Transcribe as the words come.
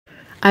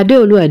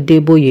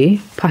Adeboye,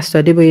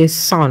 Pastor Adeboye's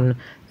son,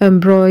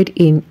 embroiled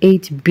in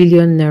 8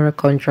 billion naira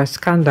contract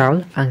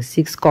scandal and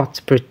seeks court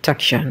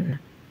protection.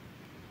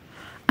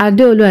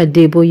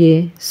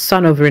 Adeboye,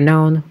 son of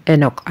renowned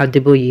Enoch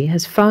Adeboye,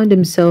 has found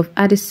himself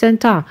at the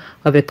center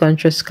of a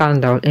contract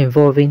scandal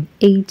involving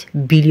 8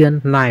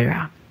 billion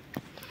naira.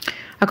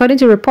 According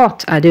to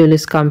reports,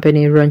 Adeboye's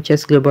company,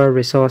 Ranches Global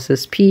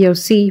Resources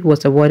PLC,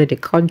 was awarded a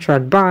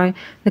contract by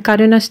the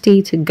Kaduna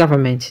state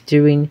government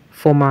during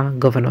former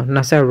Governor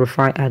Nasser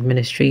Rufai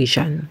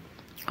administration.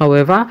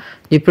 However,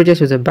 the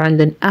project was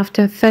abandoned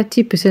after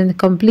 30%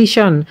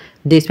 completion,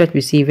 despite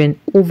receiving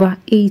over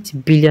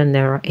 8 billion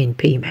naira in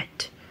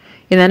payment.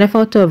 In an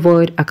effort to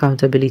avoid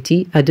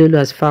accountability, Adeboye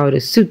has filed a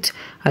suit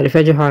at the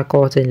Federal High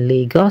Court in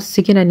Lagos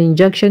seeking an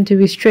injunction to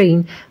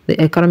restrain the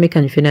Economic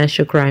and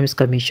Financial Crimes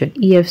Commission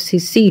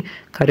 (EFCC),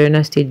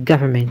 Kaduna State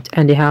Government,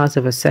 and the House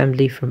of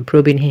Assembly from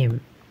probing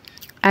him.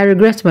 "I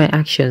regret my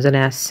actions and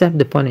I accept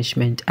the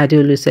punishment,"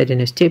 Adeboye said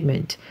in a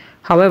statement.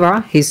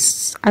 However,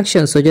 his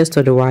actions suggest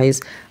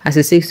otherwise as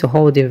he seeks to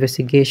hold the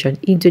investigation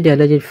into the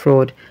alleged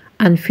fraud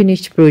and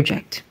finished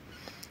project.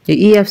 The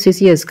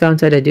EFCC has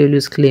countered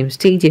Adeboye's claim,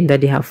 stating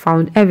that they have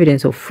found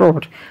evidence of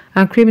fraud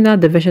and criminal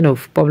diversion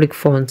of public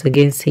funds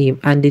against him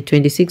and the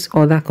 26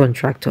 other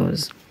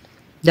contractors.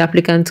 The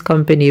applicant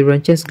company,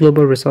 Ranches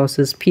Global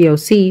Resources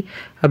PLC,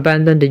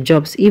 abandoned the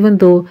jobs even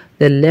though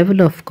the level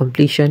of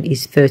completion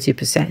is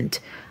 30%,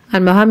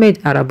 and Mohammed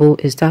Arabo,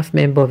 a staff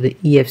member of the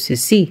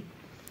EFCC.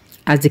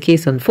 As the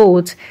case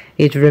unfolds,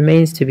 it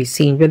remains to be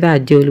seen whether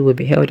Adeboye will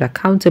be held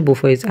accountable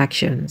for his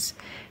actions.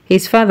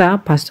 His father,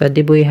 Pastor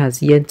Adeboye,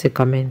 has yet to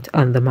comment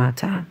on the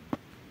matter.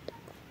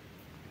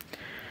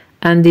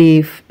 And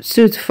the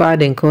suit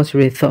filed in court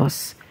read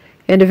thus: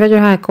 in the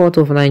Federal High Court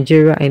of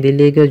Nigeria in the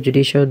Lagos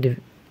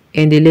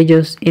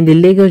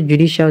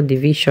Judicial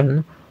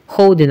Division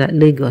holding at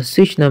Lagos,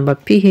 suit number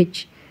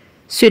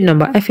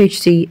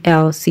FHC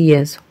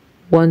LCS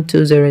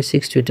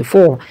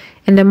 120624,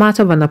 in the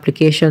matter of an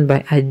application by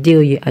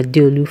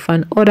Adeboye for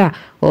an order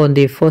on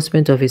the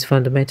enforcement of his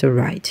fundamental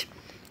right.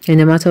 In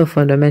the matter of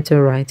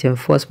fundamental right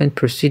enforcement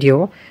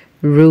procedure,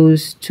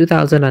 Rules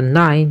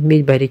 2009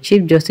 made by the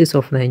Chief Justice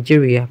of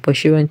Nigeria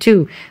pursuant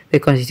to the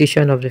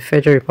Constitution of the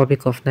Federal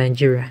Republic of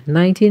Nigeria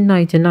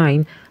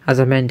 1999 as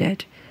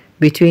amended,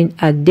 between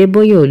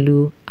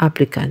Adeboye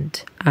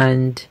applicant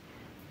and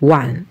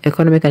 1.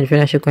 Economic and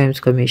Financial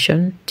Crimes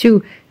Commission,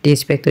 2. The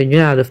Inspector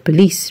General of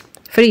Police,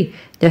 3.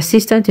 The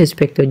Assistant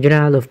Inspector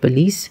General of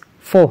Police,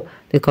 4.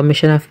 The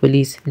Commissioner of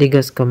Police,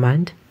 Lagos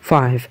Command,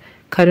 5.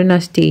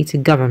 Kaduna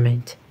State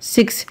Government,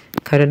 6.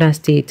 Kaduna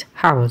State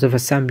House of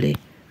Assembly.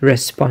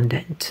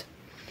 Respondent.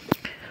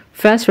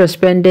 First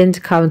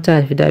respondent counter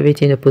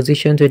affidavit in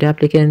opposition to the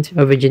applicant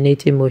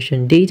originating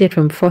motion dated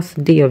from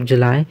 4th day of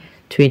July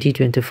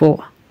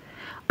 2024.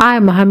 I,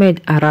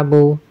 Mohammed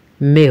Arabo,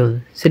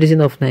 male,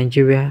 citizen of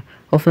Nigeria,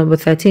 of number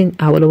 13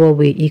 Awolowo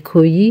Way,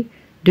 Ikoyi,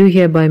 do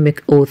hereby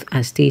make oath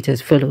and state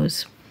as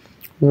follows.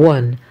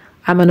 1.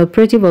 I'm an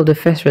operative of the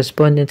first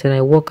respondent and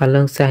I work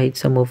alongside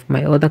some of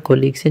my other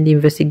colleagues in the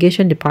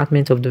investigation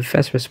department of the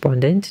first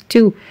respondent.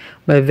 2.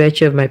 By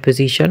virtue of my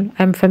position,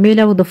 I am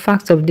familiar with the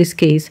facts of this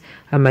case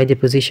and my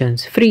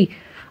depositions. 3.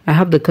 I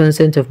have the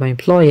consent of my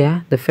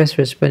employer, the first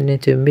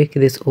respondent, to make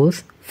this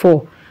oath.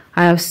 4.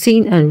 I have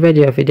seen and read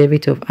the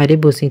affidavit of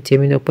Adeboye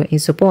Teminope in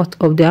support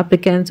of the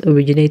applicant's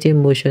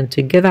originating motion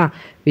together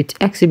with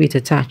exhibit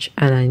attached,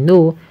 and I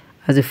know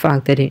as a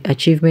fact that the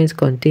achievements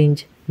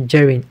contained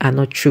therein are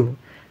not true.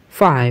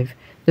 5.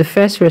 The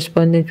first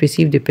respondent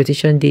received the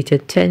petition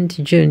dated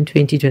 10th June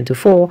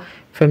 2024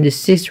 from the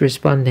 6th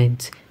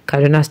respondent,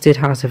 Kaduna State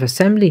House of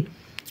Assembly.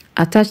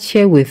 Attached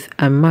herewith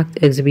and marked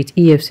Exhibit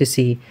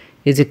EFCC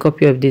is a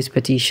copy of this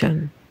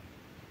petition.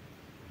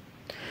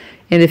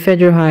 In the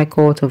Federal High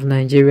Court of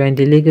Nigeria in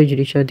the Lagos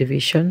Judicial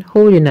Division,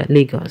 holding at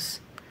Lagos,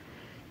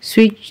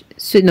 suit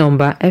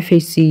number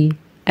FAC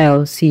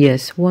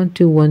LCS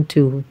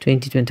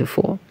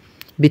 1212-2024,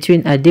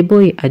 between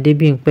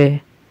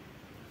Adeboye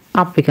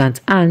applicant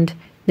and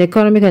the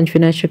Economic and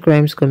Financial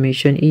Crimes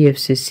Commission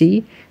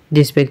EFCC,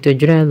 the Inspector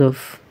General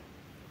of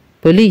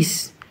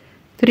Police,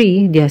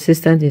 3. The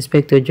Assistant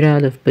Inspector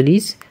General of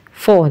Police,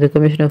 4. The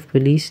Commissioner of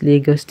Police,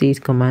 Lagos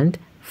State Command,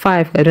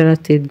 5. Kaduna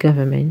State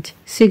Government,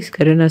 6.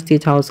 Kaduna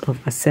State House of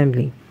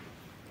Assembly.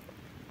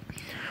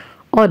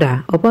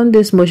 Order. Upon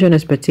this motion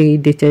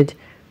expertise dated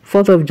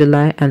 4th of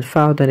July and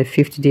filed on the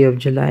 5th day of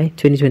July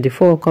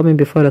 2024, coming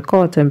before the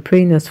court and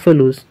praying as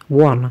follows.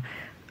 1.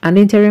 An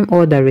interim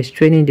order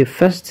restraining the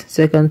 1st,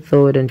 2nd,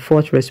 3rd, and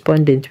 4th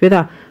respondent,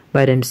 whether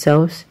by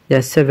themselves,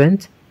 their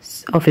servants,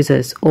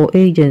 officers, or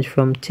agents,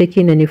 from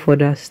taking any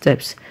further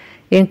steps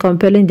in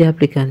compelling the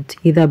applicant,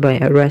 either by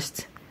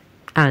arrest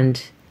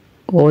and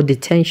or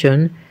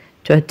detention,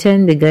 to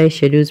attend the guide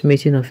scheduled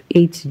meeting of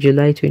 8th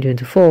July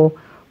 2024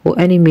 or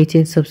any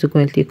meeting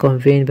subsequently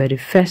convened by the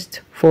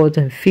 1st, 4th,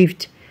 and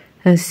 5th,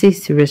 and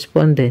 6th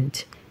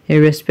respondent in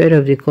respect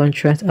of the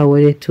contract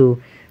awarded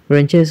to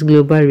Ranches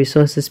Global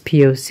Resources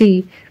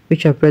PLC,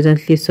 which are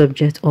presently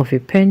subject of a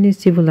pending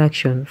civil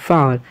action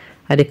filed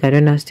had the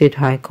Kaduna State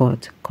High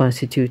Court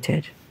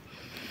constituted.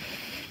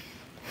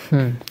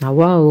 Now,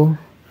 wow.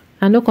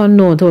 I don't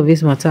know on top of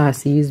this matter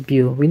as he is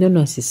bill. We don't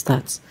know as it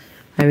starts.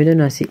 And we don't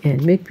know as it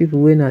end. Make people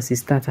wait know as it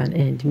start and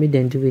end. Make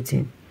them do it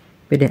in.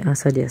 Make them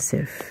answer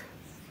themselves.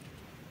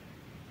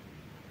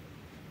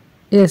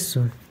 Yes,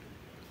 sir.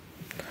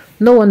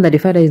 No wonder the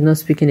father is not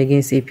speaking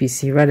against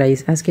APC. Rather,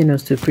 he's asking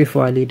us to pray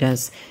for our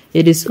leaders.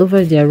 It is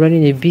over they are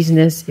running a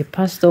business, a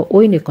pastor,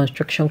 or in a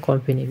construction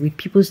company with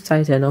people's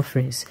tithes and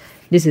offerings.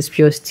 This is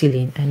pure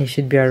stealing and he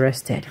should be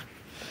arrested.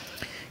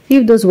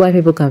 If those white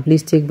people can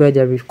please take back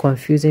their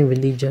confusing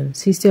religion,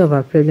 60 of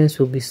our problems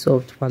will be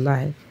solved.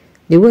 Wallahi.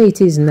 The way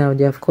it is now,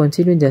 they have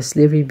continued their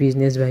slavery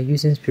business by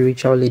using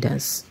spiritual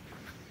leaders.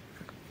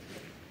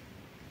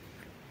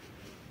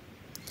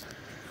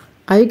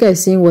 Are you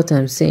guys seeing what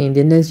I'm saying?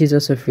 The next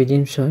Jesus of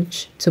Redeemed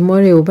Church.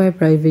 Tomorrow he will buy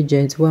private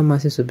jets while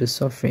masses will be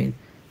suffering.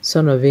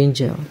 Son of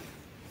Angel.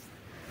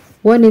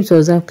 One needs to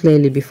observe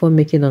clearly before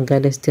making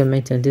unguided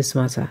statement on this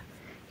matter.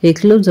 A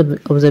close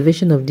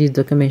observation of these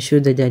documents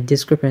showed that there are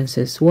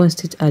discrepancies. One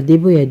states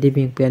Adeboye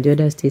and the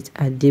other states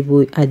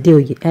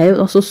Adeboye. I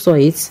also saw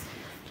it,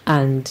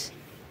 and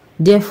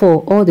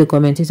therefore all the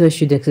commentators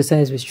should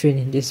exercise restraint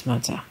in this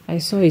matter. I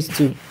saw it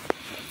too.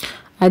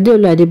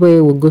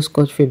 Adeboye will go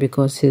scot-free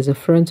because he is a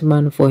front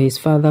man for his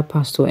father,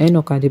 Pastor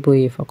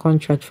Adeboye, for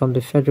contract from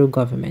the federal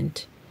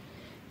government.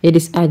 It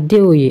is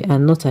Adeboye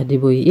and not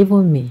Adeboye,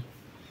 even me.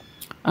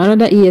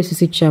 Another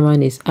EFCC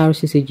chairman is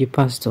RCCG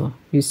pastor.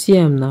 You see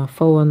him now,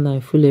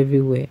 419 full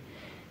everywhere.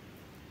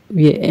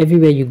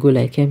 Everywhere you go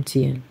like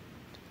MTN.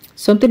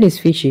 Something is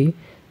fishy.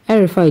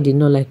 RFI did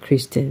not like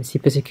Christians. He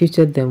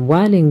persecuted them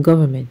while in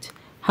government.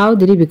 How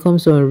did he become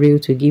so unreal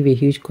to give a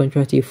huge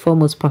contract to a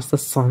foremost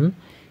pastor's son?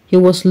 He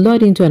was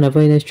lured into an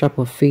avoidance trap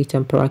of faith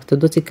and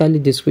paradoxically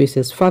disgraced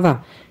his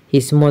father,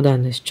 his mother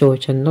and his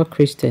church, and not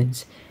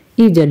Christians.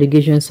 If the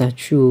allegations are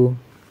true.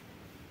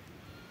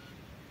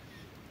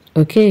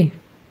 Okay.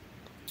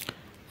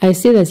 I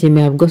say that he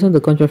may have gotten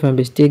the contract from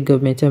the state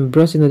government and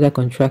brought in other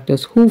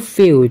contractors who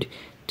failed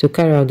to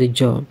carry out the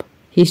job.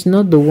 He's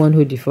not the one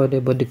who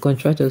defrauded, but the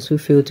contractors who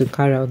failed to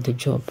carry out the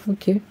job.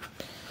 Okay.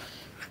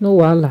 No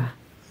wala.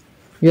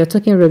 You are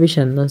talking rubbish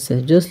and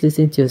nonsense. Just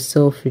listen to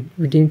yourself,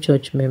 Redeemed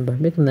Church member.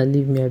 Make una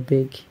leave me, I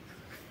beg.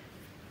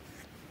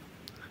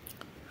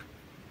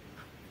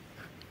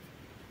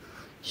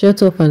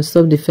 Shut up and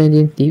stop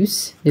defending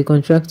thieves. The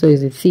contractor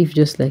is a thief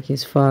just like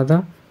his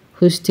father,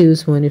 who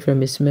steals money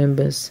from his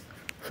members.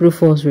 Through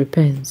false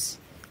repents.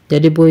 The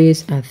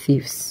Adeboyes are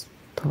thieves.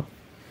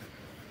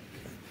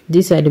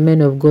 These are the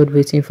men of God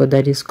waiting for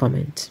daddy's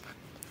comment.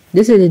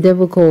 This is the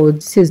devil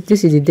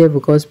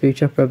called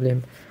spiritual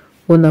problem.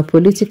 When a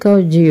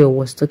political geo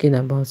was talking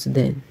about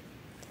then.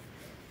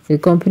 The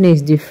company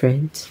is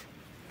different.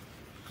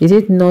 Is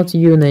it not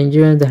you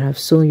Nigerians that have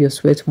sown your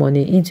sweat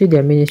money into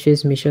their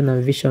ministry's mission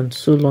and vision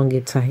so long a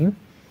time?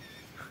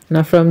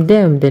 Now from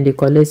them, then they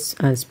collect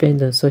and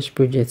spend on such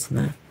projects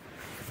now.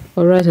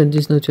 Alright, on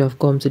this note, we have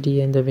come to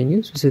the end of the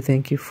news. So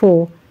thank you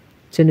for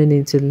tuning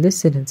in to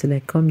listen until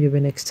I come your way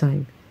next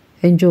time.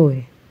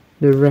 Enjoy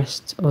the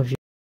rest of your